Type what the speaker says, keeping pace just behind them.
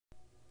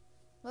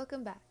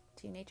Welcome back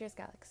to Nature's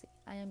Galaxy.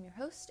 I am your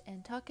host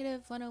and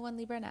talkative 101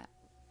 Libra Nat.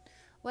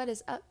 What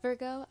is up,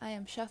 Virgo? I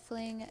am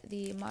shuffling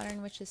the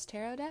Modern Witches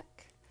Tarot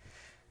deck.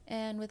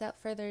 And without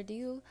further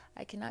ado,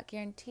 I cannot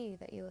guarantee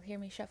that you will hear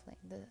me shuffling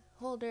the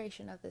whole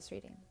duration of this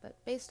reading, but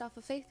based off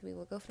of faith, we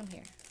will go from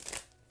here.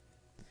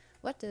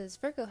 What does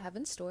Virgo have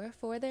in store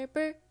for their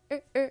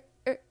birthday?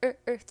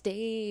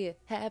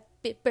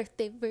 Happy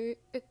birthday,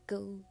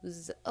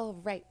 Virgos. All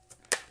right.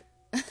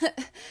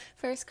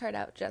 First card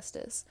out,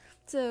 Justice.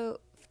 So,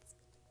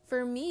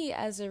 for me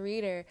as a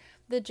reader,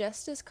 the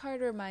Justice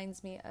card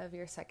reminds me of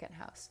your second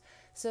house.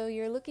 So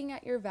you're looking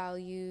at your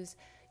values,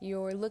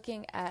 you're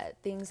looking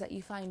at things that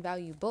you find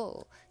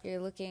valuable, you're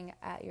looking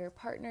at your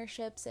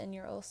partnerships, and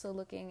you're also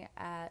looking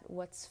at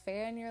what's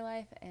fair in your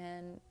life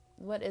and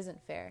what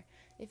isn't fair.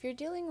 If you're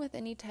dealing with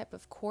any type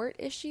of court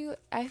issue,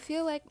 I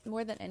feel like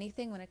more than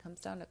anything when it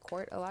comes down to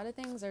court, a lot of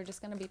things are just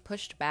going to be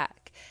pushed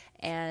back.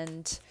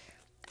 And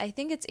I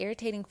think it's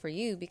irritating for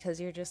you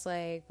because you're just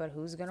like, but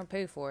who's going to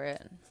pay for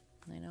it?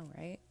 I know,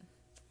 right?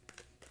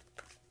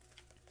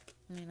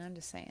 I mean, I'm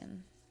just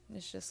saying.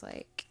 It's just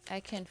like,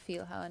 I can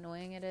feel how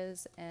annoying it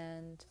is.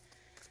 And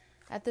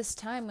at this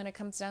time, when it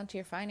comes down to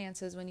your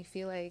finances, when you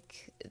feel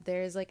like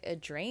there's like a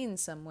drain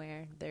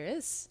somewhere, there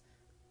is.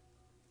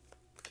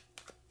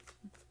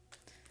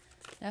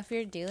 Now, if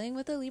you're dealing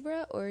with a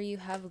Libra or you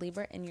have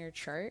Libra in your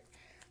chart,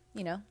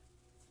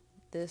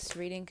 this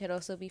reading could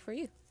also be for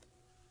you.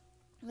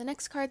 The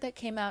next card that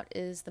came out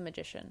is the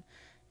Magician.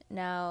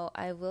 Now,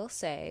 I will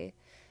say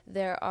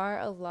there are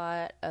a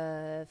lot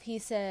of he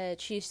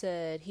said, she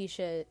said, he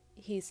should,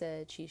 he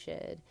said, she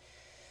should,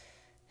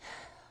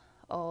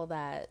 all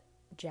that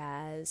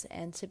jazz.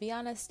 And to be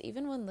honest,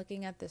 even when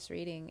looking at this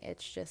reading,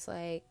 it's just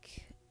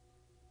like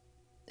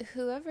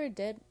whoever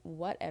did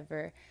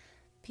whatever,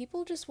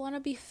 people just want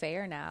to be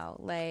fair now.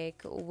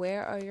 Like,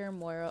 where are your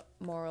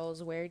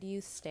morals? Where do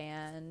you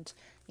stand?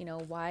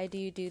 Why do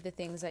you do the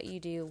things that you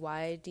do?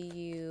 Why do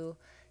you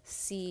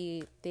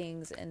see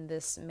things in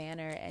this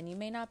manner? And you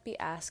may not be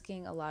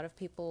asking a lot of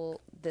people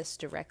this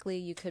directly.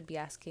 You could be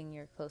asking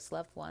your close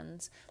loved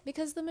ones,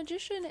 because the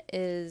Magician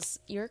is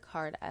your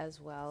card as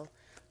well,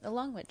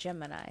 along with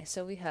Gemini.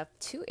 So we have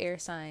two air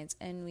signs,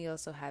 and we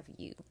also have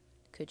you.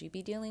 Could you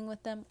be dealing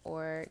with them,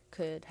 or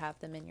could have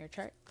them in your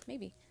chart?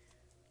 Maybe.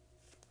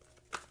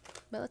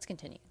 But let's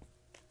continue.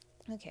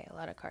 Okay, a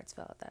lot of cards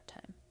fell at that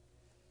time.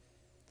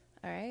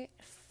 Alright,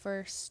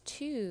 first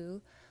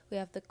two, we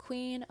have the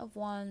Queen of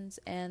Wands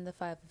and the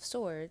Five of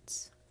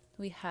Swords.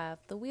 We have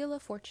the Wheel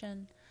of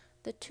Fortune,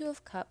 the Two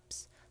of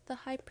Cups, the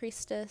High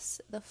Priestess,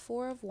 the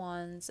Four of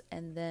Wands,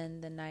 and then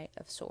the Knight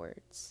of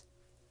Swords.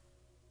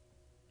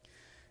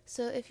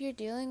 So if you're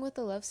dealing with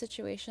a love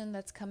situation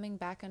that's coming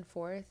back and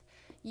forth,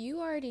 you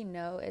already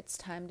know it's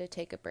time to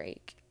take a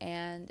break.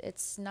 And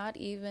it's not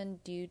even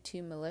due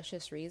to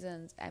malicious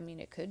reasons. I mean,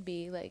 it could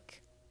be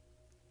like,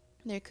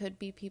 there could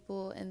be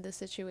people in this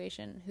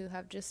situation who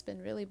have just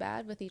been really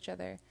bad with each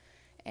other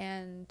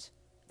and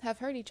have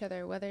hurt each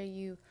other, whether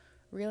you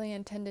really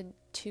intended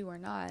to or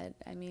not.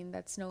 I mean,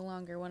 that's no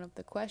longer one of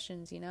the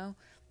questions,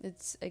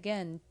 It's,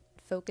 again,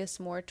 focus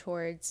more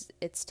towards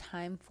it's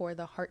time for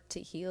the heart to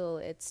heal.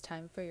 It's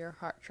time for your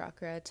heart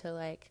chakra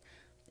to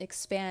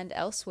expand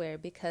elsewhere,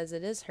 because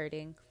it is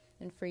hurting.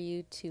 And for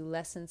you to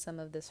lessen some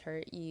of this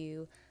hurt,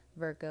 you,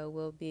 Virgo,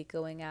 will be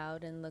going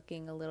out and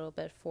looking a little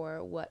bit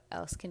for what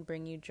else can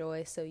bring you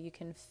joy, so you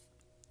can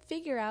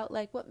figure out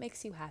what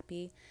makes you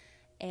happy.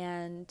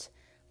 And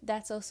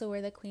that's also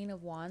where the Queen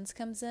of Wands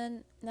comes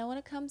in. Now, when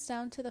it comes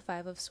down to the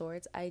Five of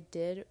Swords, I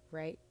did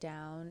write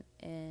down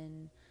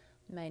in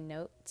my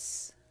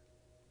notes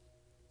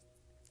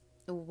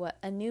what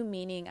a new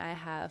meaning I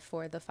have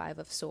for the Five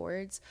of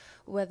Swords.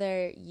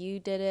 Whether you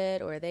did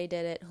it or they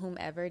did it,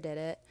 whomever did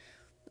it,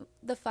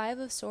 the Five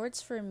of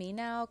Swords for me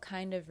now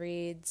kind of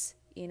reads,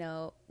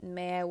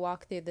 may I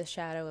walk through the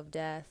shadow of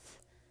death,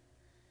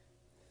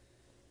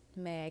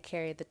 may I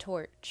carry the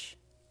torch.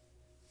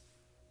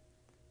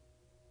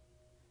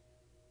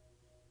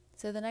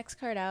 So the next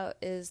card out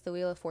is the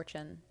Wheel of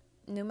Fortune.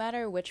 No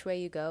matter which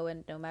way you go,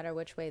 and no matter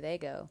which way they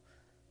go,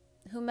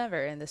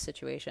 whomever in this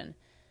situation,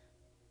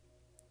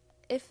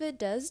 if it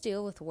does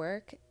deal with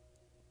work,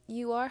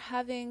 you are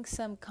having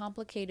some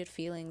complicated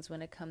feelings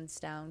when it comes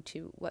down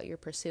to what you're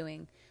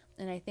pursuing.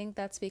 And I think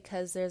that's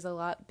because there's a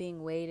lot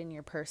being weighed in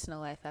your personal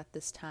life at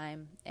this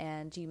time.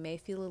 And you may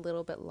feel a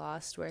little bit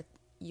lost where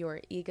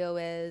your ego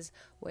is,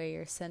 where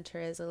your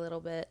center is a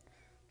little bit.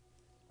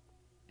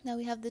 Now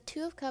we have the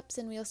Two of Cups,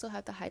 and we also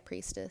have the High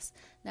Priestess.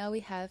 Now we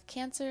have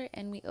Cancer,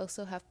 and we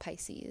also have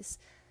Pisces.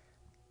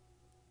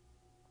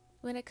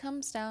 When it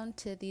comes down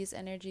to these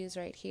energies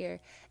right here,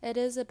 it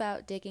is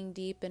about digging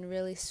deep and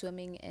really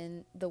swimming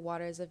in the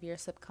waters of your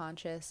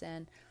subconscious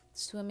and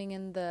swimming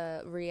in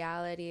the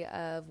reality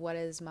of what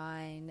is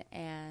mine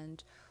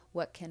and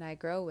what can I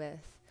grow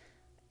with.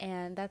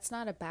 And that's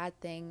not a bad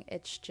thing.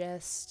 It's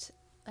just,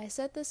 I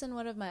said this in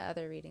one of my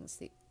other readings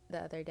the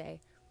other day.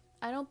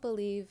 I don't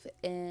believe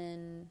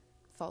in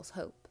false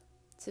hope.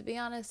 To be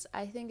honest,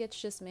 I think it's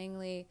just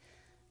mainly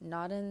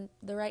not in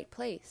the right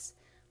place.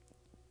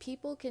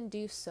 people can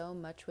do so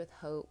much with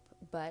hope,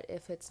 but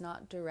if it's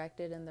not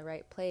directed in the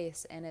right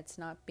place and it's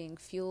not being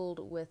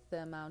fueled with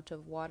the amount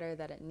of water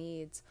that it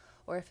needs,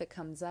 or if it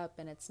comes up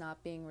and it's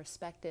not being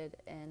respected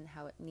in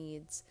how it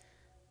needs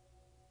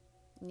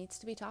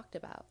to be talked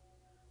about.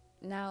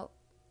 Now,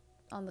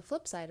 on the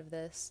flip side of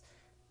this,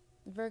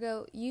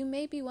 Virgo, you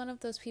may be one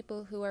of those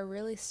people who are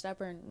really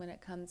stubborn when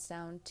it comes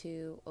down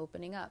to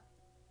opening up.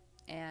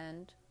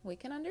 And we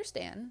can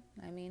understand.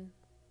 I mean,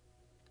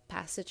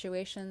 past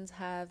situations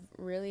have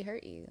really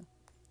hurt you.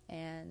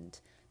 And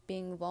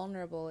being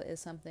vulnerable is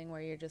something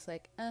where you're just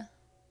like, I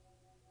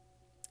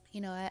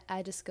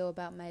just go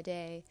about my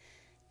day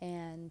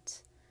and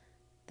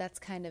that's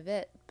kind of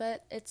it.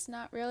 But it's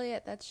not really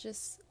it.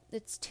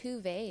 It's too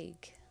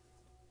vague.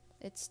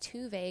 It's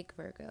too vague,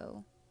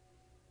 Virgo.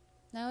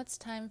 Now it's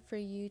time for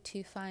you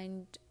to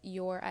find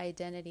your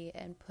identity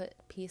and put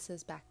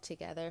pieces back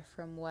together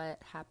from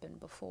what happened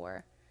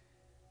before.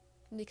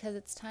 Because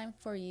it's time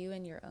for you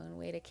in your own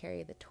way to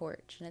carry the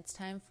torch. And it's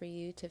time for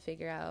you to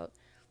figure out,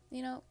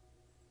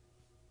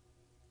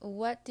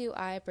 what do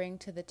I bring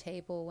to the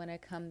table when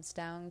it comes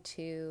down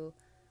to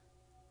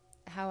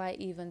how I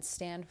even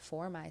stand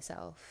for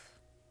myself?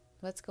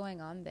 What's going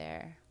on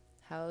there?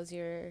 How's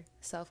your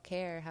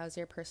self-care? How's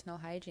your personal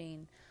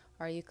hygiene?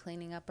 Are you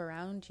cleaning up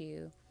around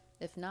you?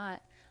 If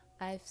not,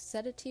 I've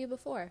said it to you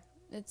before.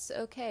 It's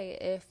okay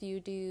if you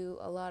do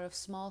a lot of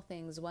small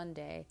things one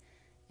day,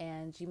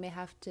 and you may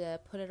have to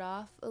put it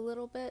off a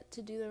little bit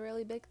to do the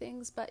really big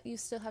things, but you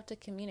still have to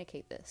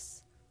communicate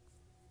this.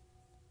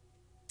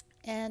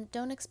 And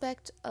don't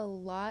expect a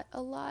lot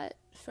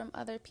from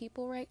other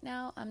people right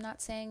now. I'm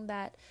not saying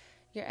that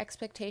your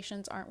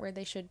expectations aren't where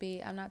they should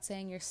be. I'm not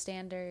saying your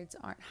standards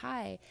aren't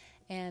high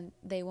and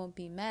they won't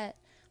be met.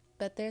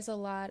 But there's a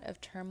lot of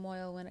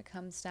turmoil when it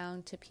comes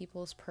down to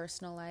people's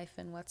personal life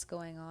and what's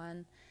going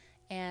on.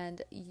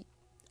 And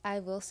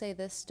I will say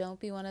this, don't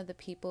be one of the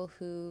people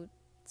who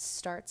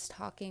starts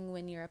talking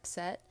when you're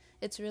upset.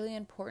 It's really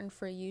important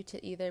for you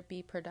to either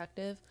be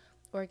productive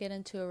or get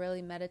into a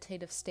really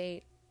meditative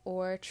state,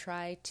 or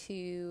try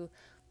to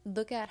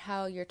look at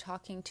how you're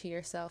talking to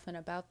yourself and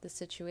about the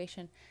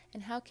situation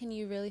and how can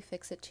you really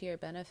fix it to your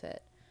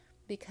benefit.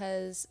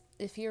 Because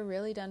if you're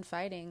really done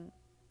fighting,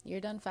 you're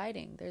done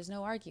fighting. There's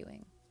no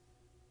arguing.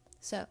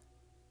 So,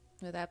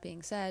 with that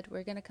being said,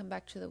 we're going to come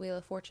back to the Wheel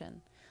of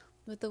Fortune.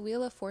 With the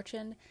Wheel of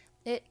Fortune,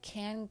 it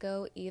can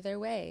go either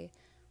way.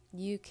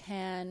 You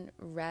can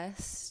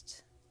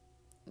rest.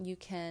 You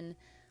can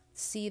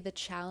see the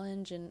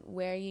challenge and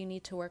where you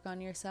need to work on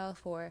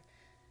yourself, or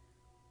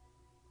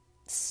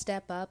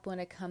step up when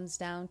it comes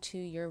down to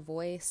your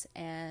voice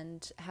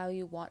and how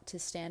you want to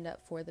stand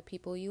up for the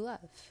people you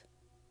love.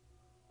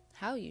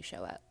 How you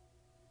show up.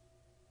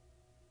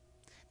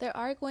 There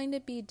are going to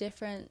be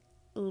different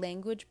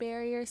language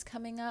barriers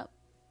coming up,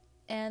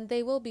 and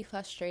they will be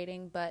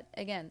frustrating, but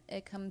again,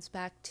 it comes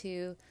back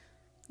to,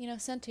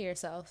 center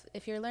yourself.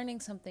 If you're learning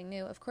something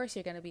new, of course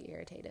you're going to be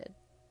irritated.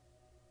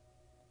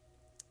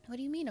 What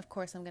do you mean, of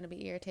course I'm going to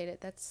be irritated?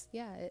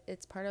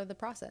 It's part of the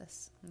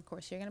process. Of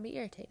course you're going to be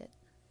irritated.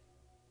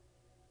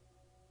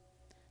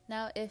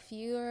 Now, if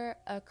you're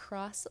a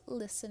cross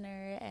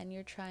listener and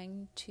you're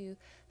trying to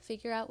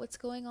figure out what's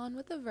going on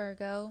with a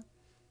Virgo,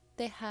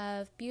 they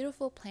have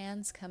beautiful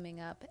plans coming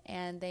up,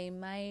 and they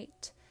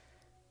might,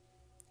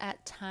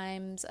 at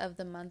times of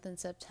the month in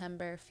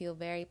September, feel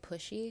very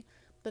pushy,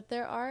 but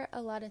there are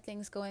a lot of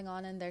things going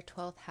on in their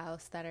 12th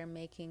house that are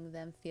making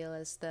them feel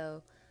as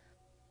though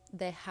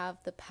they have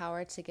the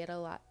power to get a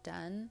lot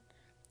done.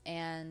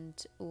 And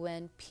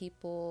when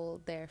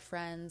people, their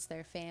friends,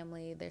 their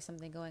family, there's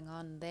something going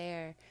on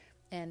there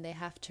and they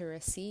have to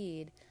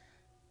recede,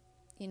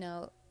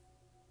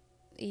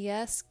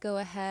 yes, go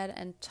ahead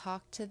and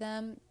talk to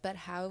them, but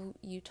how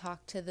you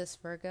talk to this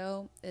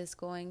Virgo is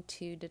going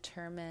to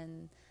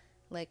determine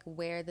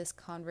where this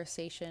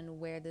conversation,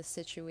 where this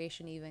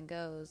situation even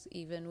goes,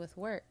 even with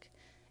work.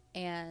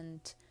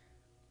 And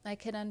I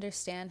can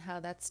understand how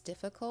that's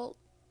difficult.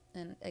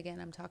 And again,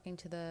 I'm talking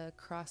to the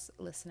cross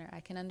listener. I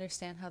can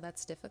understand how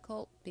that's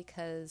difficult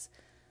because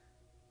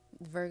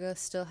Virgo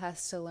still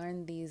has to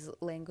learn these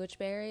language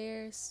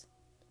barriers,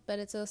 but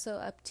it's also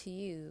up to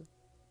you.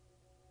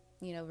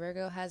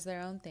 Virgo has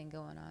their own thing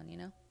going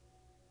on,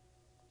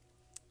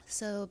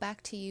 So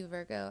back to you,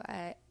 Virgo.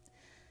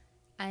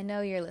 I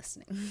know you're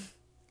listening.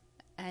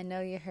 I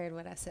know you heard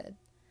what I said.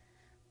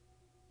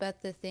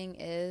 But the thing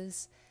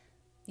is,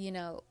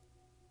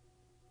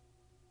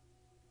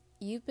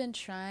 you've been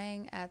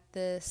trying at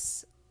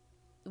this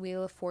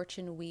Wheel of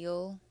Fortune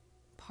wheel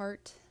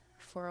part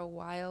for a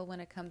while when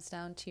it comes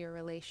down to your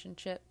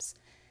relationships.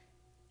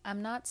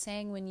 I'm not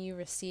saying when you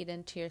recede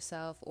into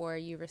yourself, or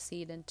you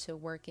recede into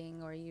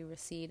working, or you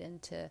recede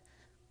into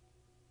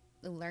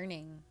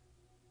learning,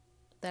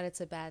 that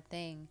it's a bad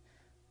thing.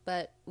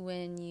 But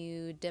when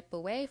you dip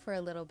away for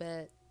a little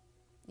bit,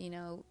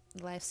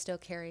 life still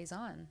carries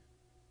on.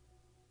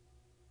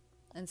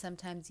 And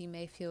sometimes you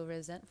may feel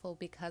resentful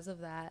because of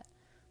that.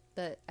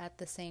 But at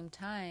the same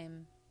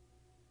time,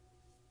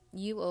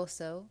 you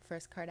also,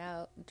 first card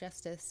out,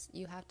 Justice,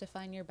 you have to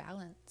find your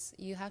balance.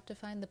 You have to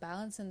find the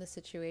balance in the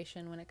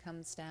situation when it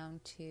comes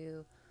down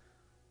to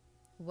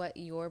what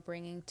you're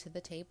bringing to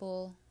the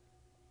table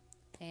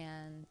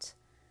and,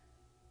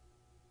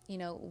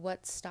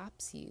 what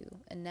stops you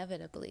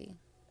inevitably.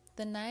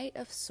 The Knight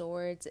of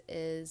Swords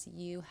is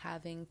you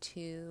having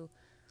to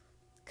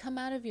come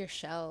out of your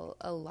shell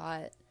a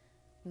lot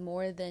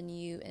more than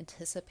you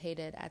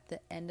anticipated at the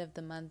end of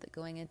the month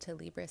going into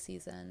Libra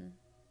season.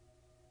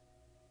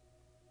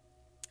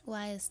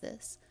 Why is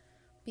this?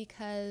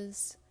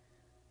 Because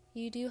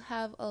you do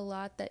have a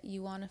lot that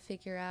you want to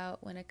figure out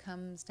when it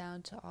comes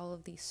down to all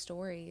of these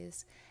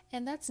stories.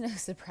 And that's no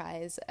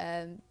surprise.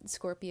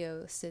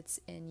 Scorpio sits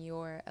in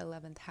your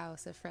 11th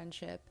house of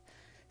friendship.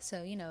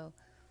 So,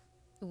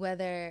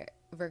 whether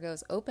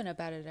Virgo's open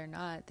about it or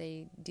not,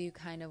 they do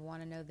kind of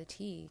want to know the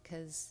tea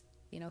because,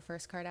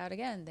 first card out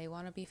again, they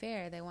want to be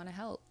fair, they want to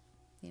help,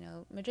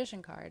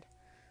 Magician card.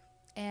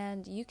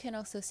 And you can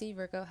also see,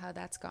 Virgo, how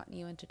that's gotten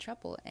you into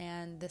trouble.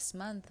 And this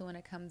month, when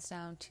it comes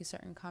down to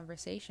certain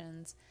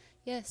conversations,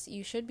 yes,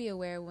 you should be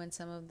aware when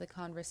some of the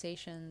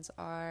conversations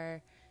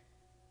are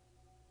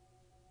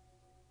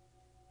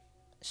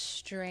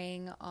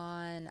straying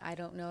on, I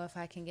don't know if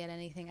I can get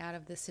anything out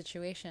of this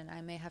situation.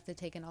 I may have to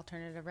take an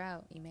alternative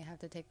route. You may have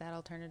to take that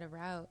alternative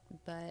route.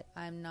 But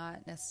I'm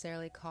not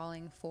necessarily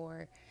calling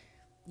for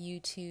you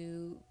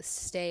to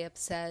stay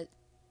upset,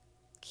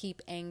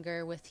 keep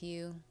anger with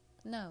you.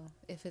 No,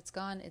 if it's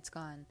gone, it's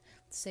gone.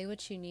 Say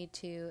what you need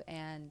to,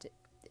 and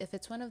if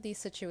it's one of these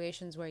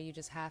situations where you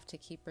just have to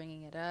keep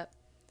bringing it up,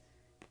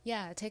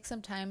 yeah, take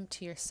some time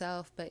to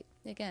yourself, but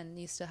again,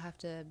 you still have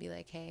to be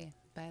like, hey,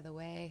 by the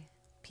way,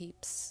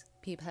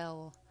 peep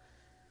hell,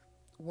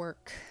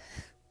 work.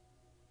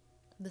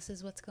 This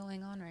is what's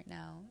going on right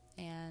now,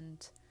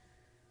 and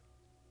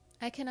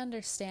I can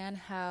understand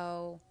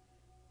how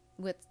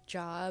with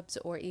jobs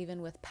or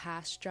even with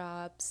past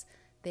jobs,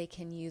 they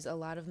can use a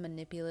lot of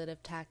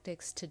manipulative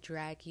tactics to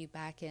drag you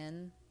back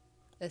in,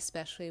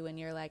 especially when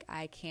you're like,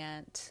 I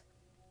can't,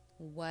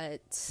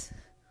 what?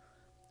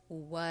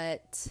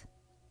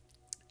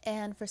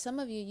 And for some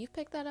of you, you've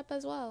picked that up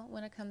as well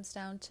when it comes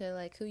down to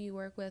like who you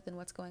work with and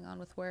what's going on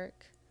with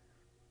work,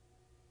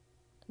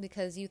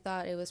 because you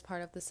thought it was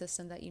part of the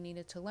system that you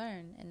needed to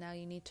learn, and now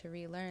you need to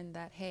relearn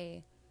that,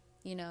 hey,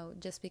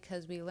 just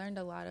because we learned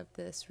a lot of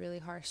this really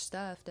harsh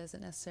stuff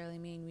doesn't necessarily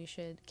mean we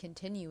should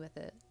continue with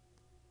it.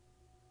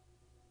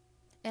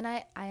 And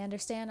I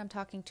understand I'm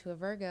talking to a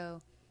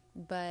Virgo,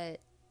 but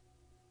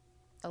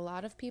a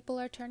lot of people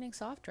are turning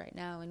soft right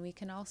now, and we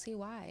can all see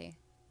why.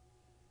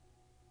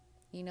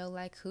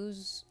 Like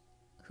who's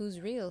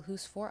real,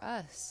 who's for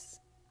us?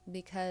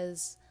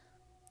 Because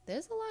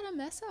there's a lot of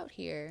mess out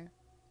here.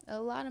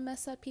 A lot of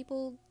mess that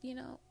people,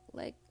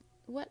 like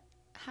what,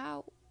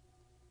 how,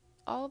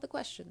 all the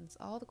questions.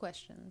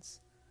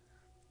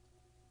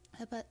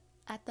 But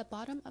at the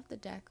bottom of the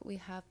deck, we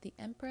have the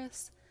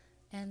Empress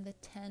and the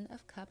 10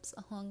 of Cups,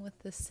 along with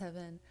the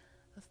 7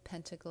 of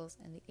Pentacles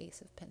and the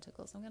Ace of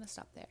Pentacles. I'm going to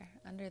stop there.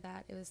 Under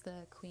that, it was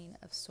the Queen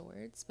of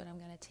Swords, but I'm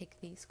going to take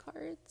these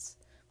cards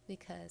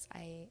because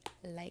I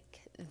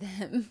like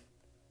them.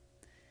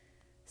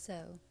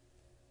 So,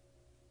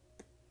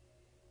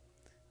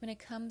 when it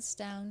comes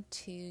down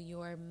to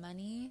your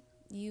money,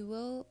 you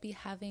will be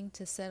having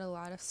to set a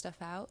lot of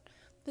stuff out,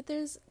 but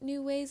there's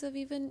new ways of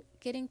even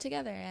getting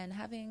together and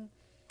having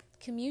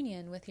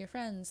communion with your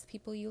friends,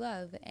 people you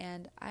love,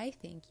 and I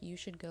think you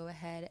should go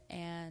ahead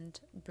and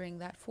bring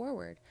that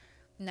forward.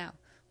 Now,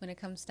 when it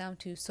comes down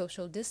to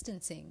social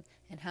distancing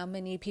and how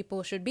many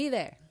people should be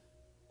there,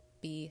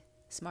 be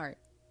smart.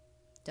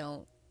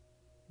 Don't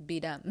be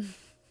dumb.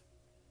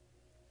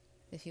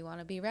 If you want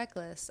to be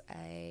reckless,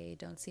 I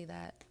don't see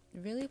that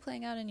really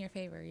playing out in your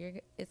favor.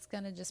 It's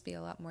going to just be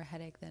a lot more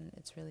headache than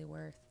it's really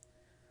worth.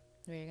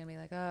 Where you're going to be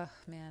like, oh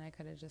man, I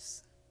could have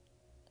just,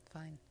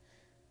 fine.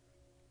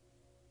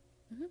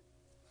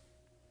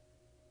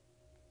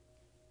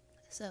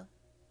 So,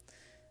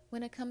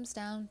 when it comes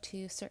down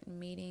to certain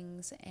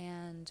meetings,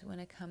 and when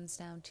it comes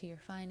down to your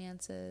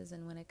finances,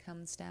 and when it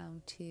comes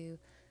down to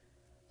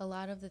a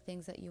lot of the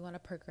things that you want to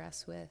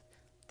progress with,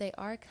 they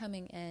are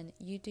coming in.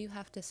 You do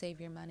have to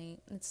save your money.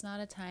 It's not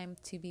a time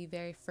to be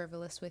very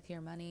frivolous with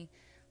your money.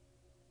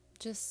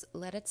 Just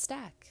let it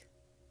stack.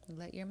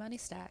 Let your money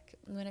stack.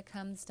 When it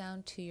comes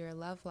down to your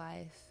love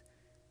life,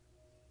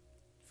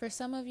 for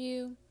some of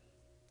you,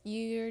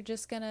 you're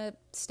just going to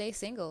stay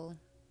single.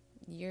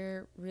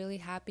 You're really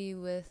happy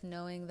with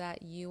knowing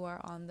that you are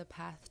on the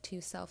path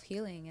to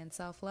self-healing and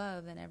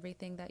self-love and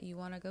everything that you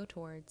want to go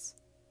towards.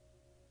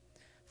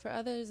 For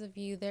others of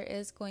you, there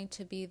is going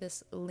to be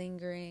this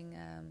lingering,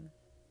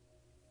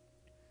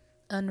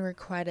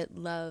 unrequited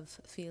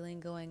love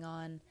feeling going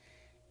on,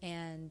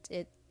 and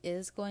it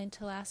is going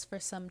to last for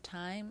some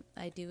time.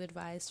 I do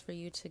advise for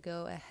you to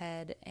go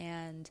ahead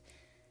and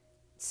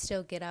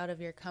still get out of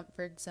your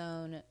comfort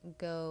zone,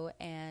 go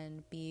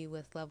and be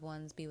with loved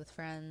ones, be with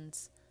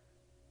friends.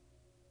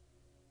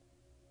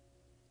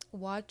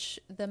 Watch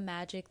the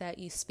magic that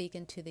you speak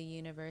into the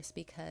universe,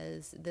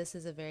 because this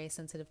is a very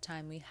sensitive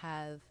time. We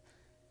have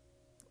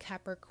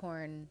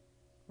Capricorn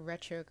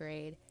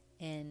retrograde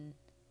in,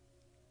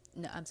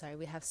 no, I'm sorry,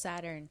 we have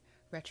Saturn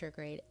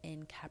retrograde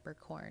in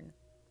Capricorn.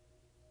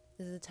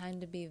 This is a time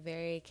to be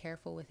very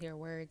careful with your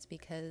words,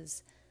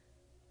 because,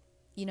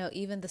 you know,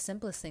 even the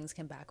simplest things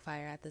can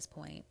backfire at this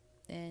point,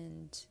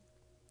 and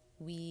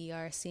we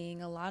are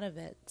seeing a lot of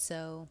it.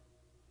 So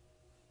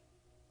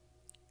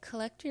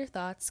collect your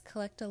thoughts,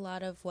 collect a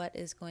lot of what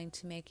is going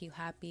to make you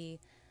happy.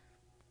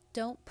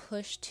 Don't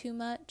push too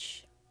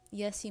much.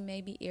 Yes, you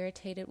may be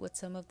irritated with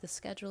some of the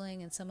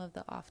scheduling and some of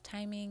the off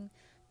timing,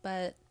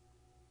 but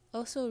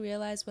also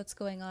realize what's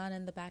going on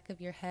in the back of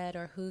your head,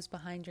 or who's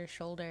behind your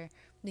shoulder,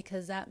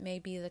 because that may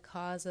be the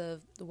cause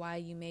of why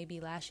you may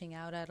be lashing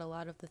out at a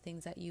lot of the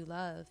things that you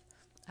love.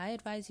 I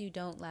advise you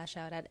don't lash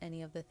out at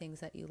any of the things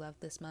that you love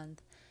this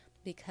month,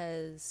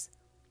 because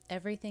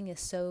everything is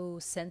so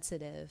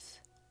sensitive.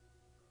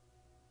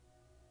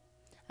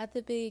 At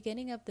the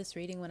beginning of this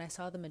reading, when I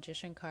saw the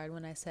Magician card,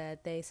 when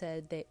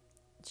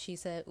she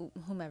said,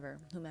 whomever.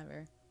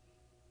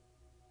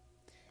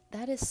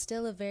 That is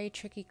still a very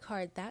tricky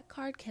card. That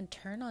card can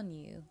turn on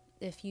you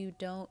if you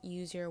don't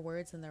use your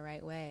words in the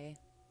right way.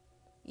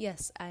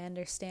 Yes, I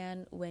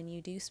understand when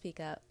you do speak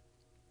up.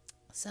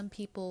 Some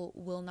people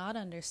will not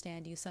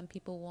understand you. Some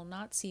people will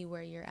not see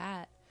where you're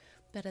at.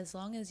 But as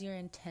long as your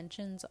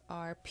intentions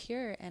are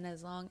pure, and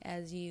as long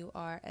as you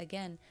are,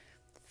 again,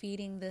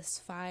 feeding this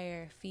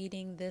fire,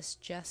 feeding this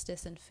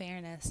justice and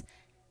fairness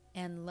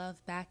and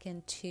love back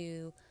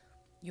into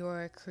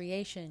your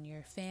creation,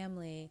 your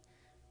family,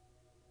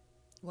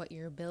 what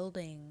you're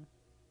building,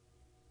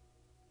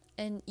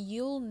 and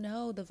you'll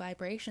know the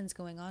vibrations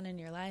going on in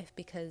your life,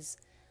 because,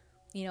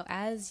 you know,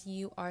 as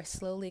you are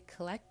slowly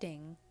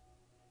collecting,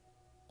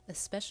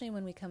 especially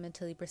when we come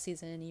into Libra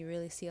season and you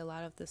really see a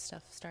lot of this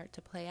stuff start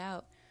to play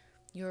out,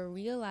 you're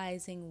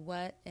realizing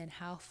what and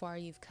how far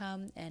you've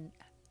come, and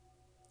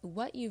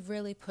what you've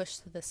really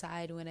pushed to the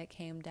side when it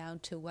came down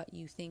to what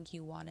you think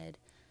you wanted.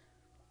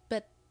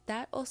 But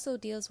that also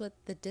deals with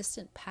the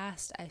distant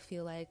past, I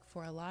feel like,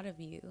 for a lot of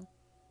you,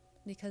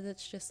 because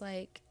it's just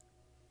like,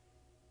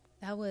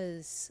 that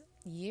was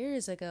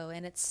years ago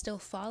and it's still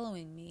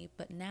following me,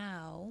 but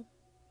now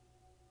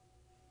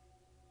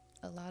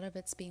a lot of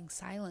it's being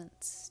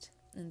silenced.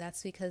 And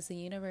that's because the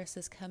universe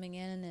is coming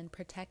in and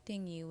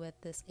protecting you with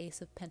this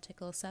Ace of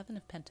Pentacles, Seven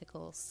of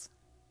Pentacles.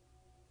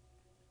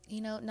 You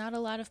know, not a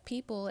lot of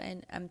people,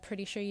 and I'm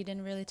pretty sure you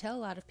didn't really tell a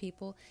lot of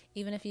people,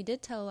 even if you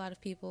did tell a lot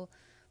of people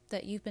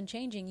that you've been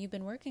changing, you've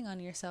been working on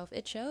yourself,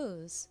 it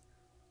shows.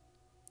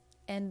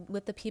 And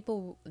with the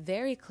people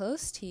very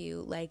close to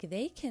you, like,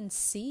 they can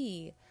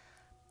see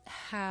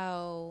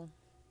how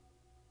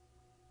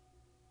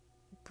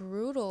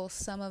brutal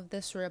some of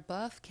this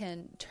rebuff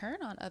can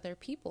turn on other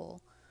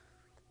people.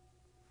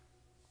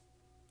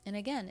 And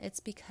again,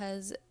 it's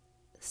because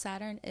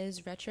Saturn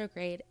is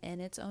retrograde in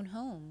its own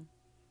home.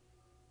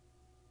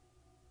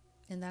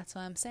 And that's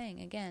why I'm saying,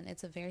 again,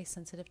 it's a very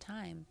sensitive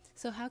time.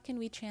 So how can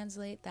we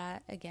translate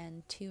that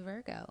again to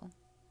Virgo?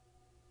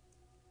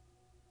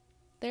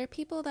 There are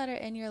people that are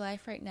in your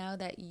life right now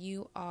that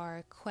you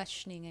are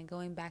questioning and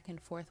going back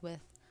and forth with.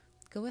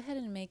 Go ahead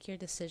and make your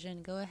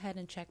decision. Go ahead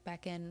and check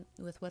back in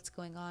with what's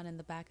going on in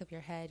the back of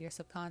your head, your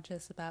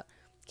subconscious, about,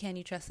 can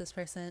you trust this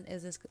person?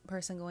 Is this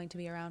person going to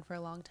be around for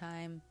a long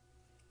time?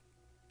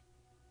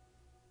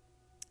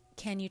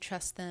 Can you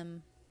trust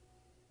them?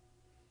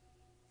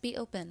 Be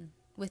open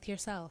with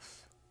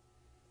yourself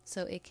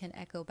so it can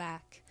echo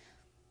back.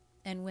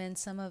 And when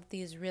some of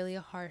these really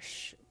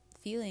harsh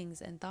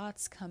feelings and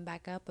thoughts come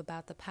back up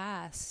about the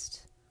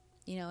past,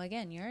 you know,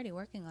 again, you're already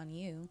working on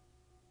you.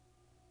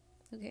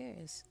 Who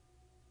cares?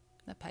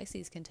 That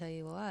Pisces can tell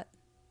you a lot.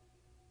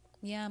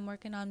 Yeah, I'm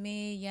working on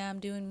me. Yeah, I'm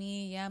doing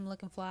me. Yeah, I'm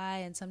looking fly,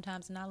 and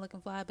sometimes I'm not looking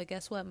fly, but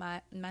guess what?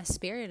 My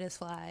spirit is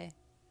fly.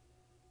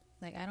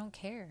 Like, I don't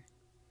care.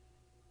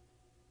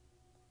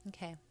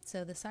 Okay,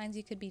 so the signs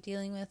you could be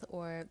dealing with,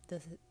 or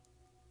the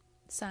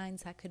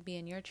signs that could be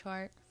in your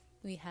chart,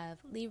 we have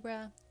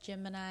Libra,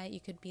 Gemini. You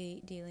could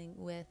be dealing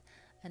with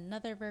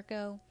another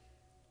Virgo.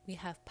 We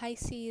have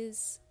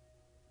Pisces.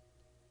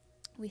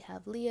 We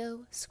have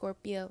Leo,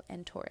 Scorpio,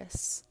 and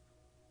Taurus.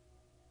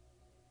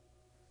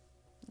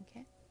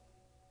 Okay.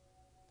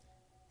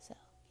 So,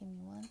 give me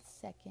 1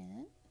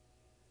 second.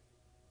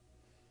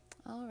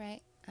 All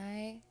right,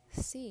 I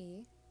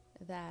see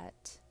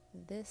that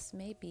this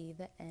may be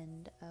the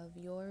end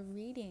of your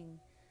reading.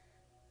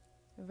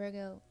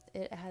 Virgo,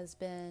 it has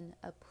been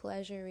a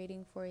pleasure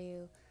reading for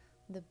you.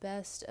 The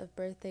best of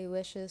birthday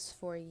wishes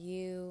for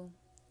you.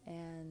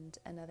 And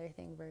another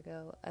thing,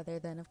 Virgo, other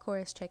than, of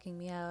course, checking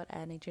me out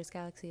at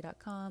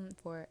naturesgalaxy.com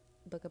for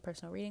book a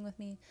personal reading with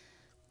me,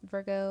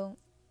 Virgo,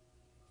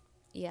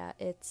 yeah,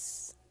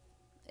 it's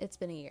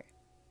been a year.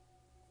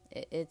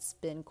 It's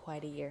been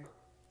quite a year.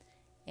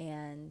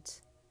 And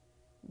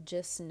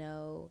just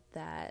know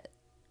that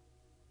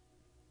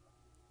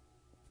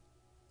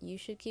you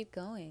should keep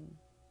going.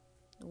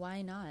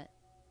 Why not?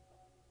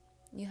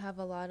 You have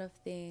a lot of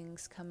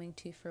things coming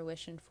to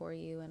fruition for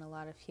you and a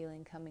lot of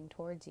healing coming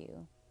towards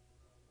you.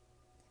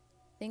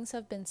 Things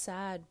have been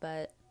sad,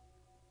 but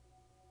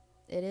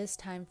it is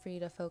time for you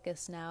to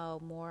focus now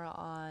more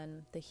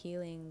on the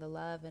healing, the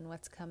love, and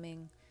what's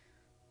coming.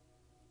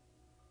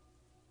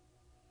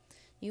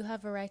 You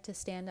have a right to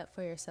stand up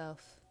for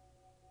yourself,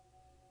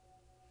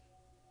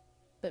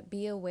 but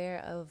be aware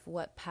of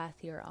what path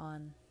you're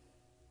on.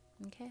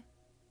 Okay?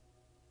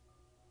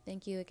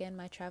 Thank you again,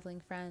 my traveling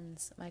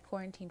friends, my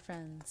quarantine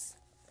friends.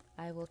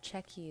 I will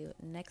check you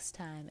next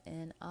time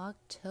in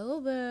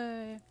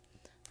October.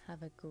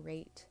 Have a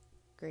great,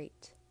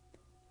 great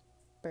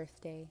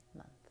birthday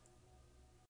month.